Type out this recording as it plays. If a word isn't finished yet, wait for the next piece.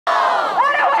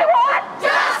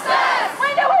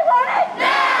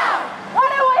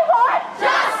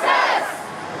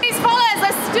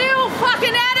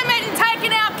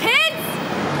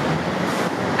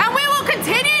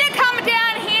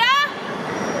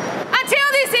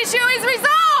issue is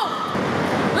resolved.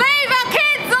 Leave our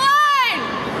kids alone.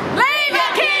 Leave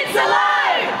our kids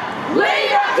alone.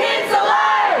 Leave our kids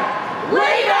alone.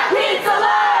 Leave our kids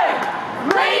alone.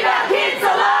 Leave our kids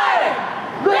alone.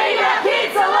 Leave our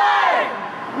kids alone.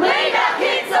 Leave our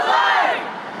kids alone.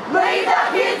 Leave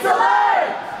our kids alone.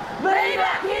 Leave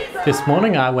our kids alone. This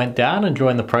morning I went down and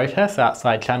joined the protest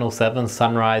outside Channel 7's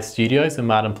Sunrise Studios in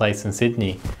Martin Place in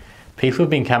Sydney. People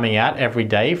have been coming out every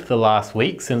day for the last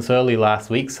week. Since early last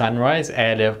week, Sunrise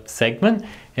aired a segment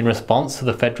in response to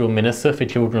the Federal Minister for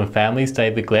Children and Families,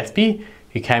 David Gillespie,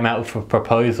 who came out with a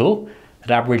proposal that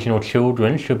Aboriginal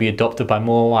children should be adopted by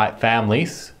more white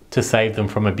families to save them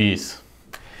from abuse.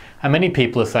 And many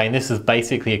people are saying this is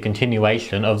basically a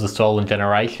continuation of the stolen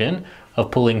generation of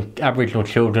pulling Aboriginal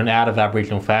children out of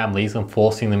Aboriginal families and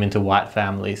forcing them into white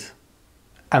families.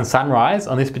 And Sunrise,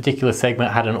 on this particular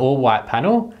segment, had an all-white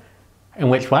panel in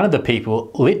which one of the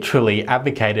people literally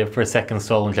advocated for a second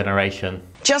stolen generation.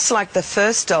 Just like the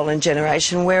first stolen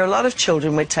generation, where a lot of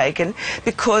children were taken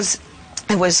because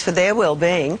it was for their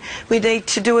well-being, we need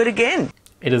to do it again.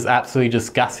 It is absolutely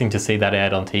disgusting to see that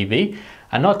aired on TV.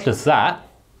 And not just that,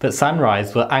 but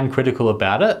Sunrise were uncritical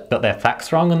about it, got their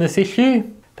facts wrong on this issue.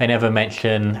 They never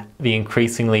mention the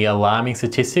increasingly alarming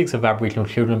statistics of Aboriginal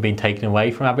children being taken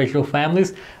away from Aboriginal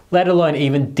families, let alone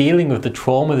even dealing with the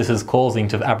trauma this is causing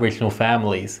to Aboriginal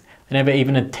families. They never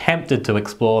even attempted to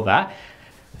explore that.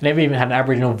 They never even had an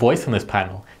Aboriginal voice on this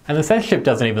panel. And the censorship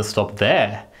doesn't even stop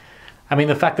there. I mean,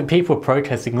 the fact that people were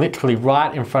protesting literally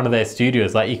right in front of their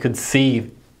studios, like you could see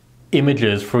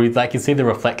images through, like you see the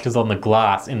reflectors on the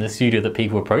glass in the studio that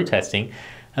people were protesting.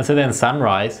 And so then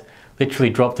Sunrise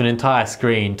literally dropped an entire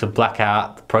screen to black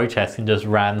out the protest and just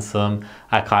ran some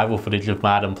archival footage of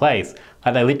Martin Place.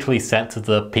 Like they literally censored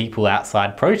the people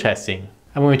outside protesting.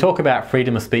 And when we talk about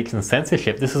freedom of speech and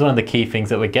censorship, this is one of the key things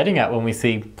that we're getting at when we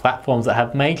see platforms that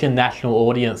have major national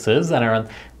audiences and are on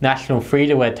national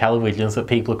free-to-air televisions that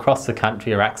people across the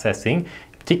country are accessing,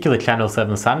 in particular Channel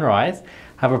 7 Sunrise,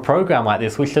 have a program like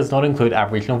this which does not include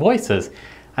Aboriginal voices.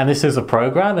 And this is a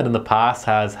program that in the past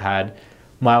has had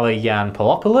Milo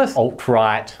Yiannopoulos,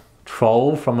 alt-right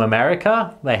troll from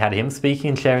America. They had him speaking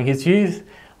and sharing his views.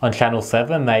 On Channel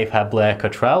 7 they've had Blair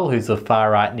Cottrell, who's a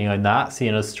far-right neo-Nazi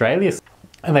in Australia.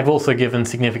 And they've also given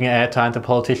significant airtime to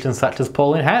politicians such as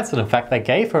Pauline Hanson. In fact, they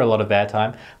gave her a lot of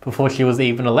airtime before she was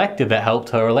even elected. That helped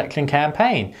her election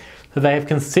campaign. So they have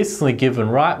consistently given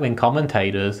right-wing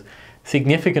commentators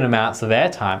significant amounts of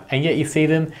airtime, and yet you see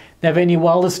them never in your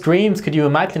wildest dreams could you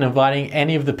imagine inviting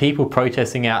any of the people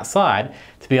protesting outside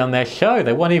to be on their show.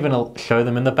 They won't even show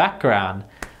them in the background.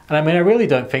 And I mean, I really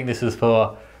don't think this is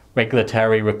for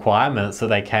regulatory requirements that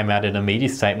they came out in a media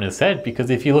statement and said,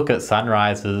 because if you look at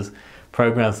Sunrise's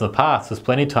programs in the past, there's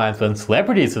plenty of times when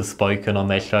celebrities have spoken on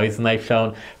their shows and they've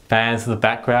shown fans in the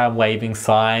background waving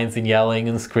signs and yelling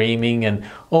and screaming, and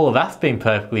all of that's been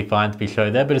perfectly fine to be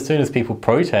shown there. But as soon as people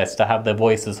protest to have their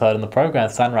voices heard in the program,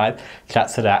 Sunrise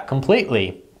shuts it out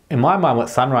completely. In my mind, what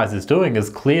Sunrise is doing is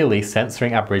clearly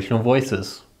censoring Aboriginal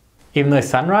voices. Even though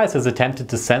Sunrise has attempted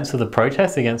to censor the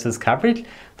protests against its coverage,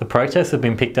 the protests have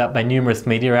been picked up by numerous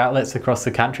media outlets across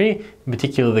the country, in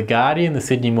particular The Guardian, the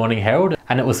Sydney Morning Herald,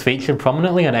 and it was featured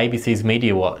prominently on ABC's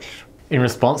Media Watch. In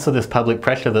response to this public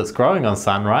pressure that's growing on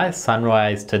Sunrise,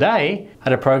 Sunrise Today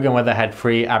had a program where they had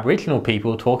 3 Aboriginal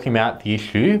people talking about the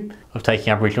issue of taking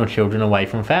Aboriginal children away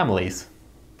from families.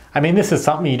 I mean, this is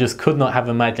something you just could not have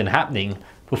imagined happening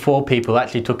before people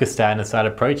actually took a stand and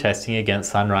started protesting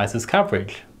against Sunrise's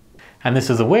coverage. And this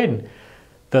is a win.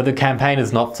 Though the campaign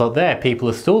is not stopped there, people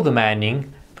are still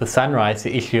demanding for Sunrise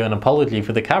to issue an apology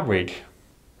for the coverage.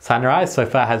 Sunrise so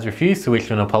far has refused to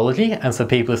issue an apology, and so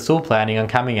people are still planning on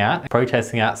coming out,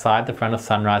 protesting outside the front of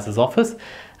Sunrise's office.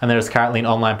 And there is currently an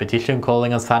online petition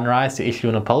calling on Sunrise to issue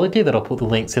an apology that I'll put the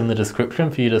links in the description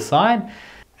for you to sign.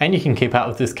 And you can keep up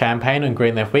with this campaign on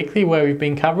Green Left Weekly, where we've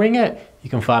been covering it.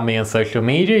 You can find me on social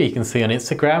media. You can see on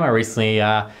Instagram I recently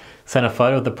sent a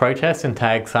photo of the protest and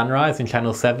tagged Sunrise and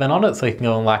Channel 7 on it, so you can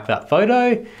go and like that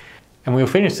photo. And we'll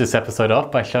finish this episode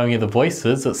off by showing you the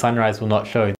voices that Sunrise will not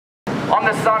show. I'm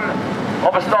the son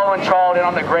of a stolen child and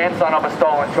I'm the grandson of a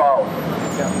stolen child.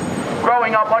 Yeah.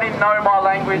 Growing up, I didn't know my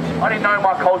language, I didn't know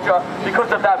my culture because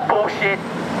of that bullshit,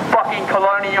 fucking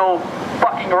colonial,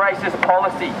 fucking racist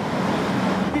policy.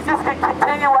 This is the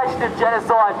continuation of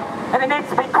genocide and it needs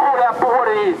to be called out for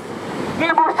what it is.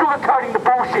 No more sugarcoating the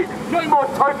bullshit, no more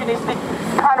tokenistic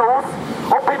panels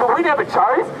of people we never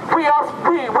chose. We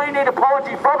need an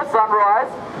apology from Sunrise,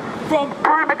 from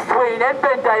Drew McSween and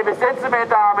Ben Davis and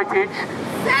Samantha Armitage.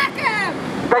 Sack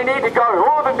 'em! They need to go,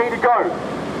 all of them need to go.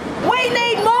 We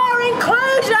need more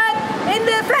inclusion in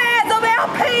the affairs of our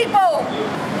people!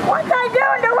 What they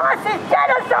doing to us is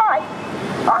genocide!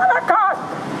 Holocaust!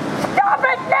 Stop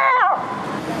it now!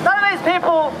 None of these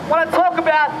people want to talk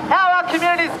about how our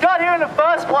communities got here in the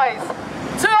first place.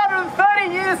 230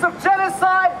 years of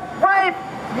genocide, rape,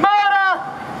 murder,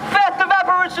 theft of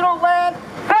Aboriginal land,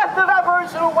 theft of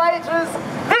Aboriginal wages.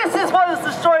 This is what has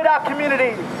destroyed our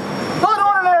community. Not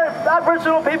ordinary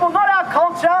Aboriginal people, not our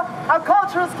culture. Our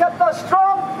culture has kept us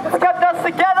strong, it's kept us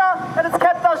together, and it's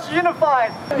kept us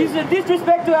unified. This is a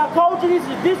disrespect to our culture, this is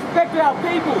a disrespect to our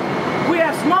people. We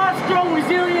have smart, strong,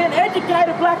 resilient,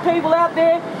 educated black people out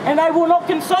there, and they will not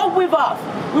consult with us.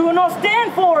 We will not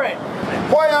stand for it.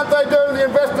 Why aren't they doing the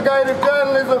investigative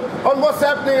journalism on what's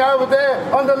happening over there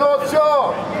on the North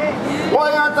Shore?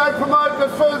 Why aren't they promoting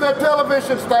it through their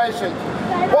television stations?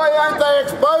 Why aren't they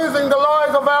exposing the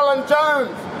lies of Alan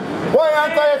Jones? Why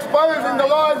aren't they exposing the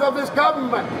lies of this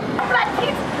government? Black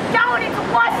kids going into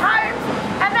white homes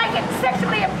and they get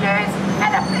sexually abused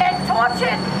and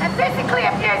tortured and physically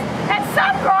abused, and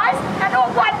some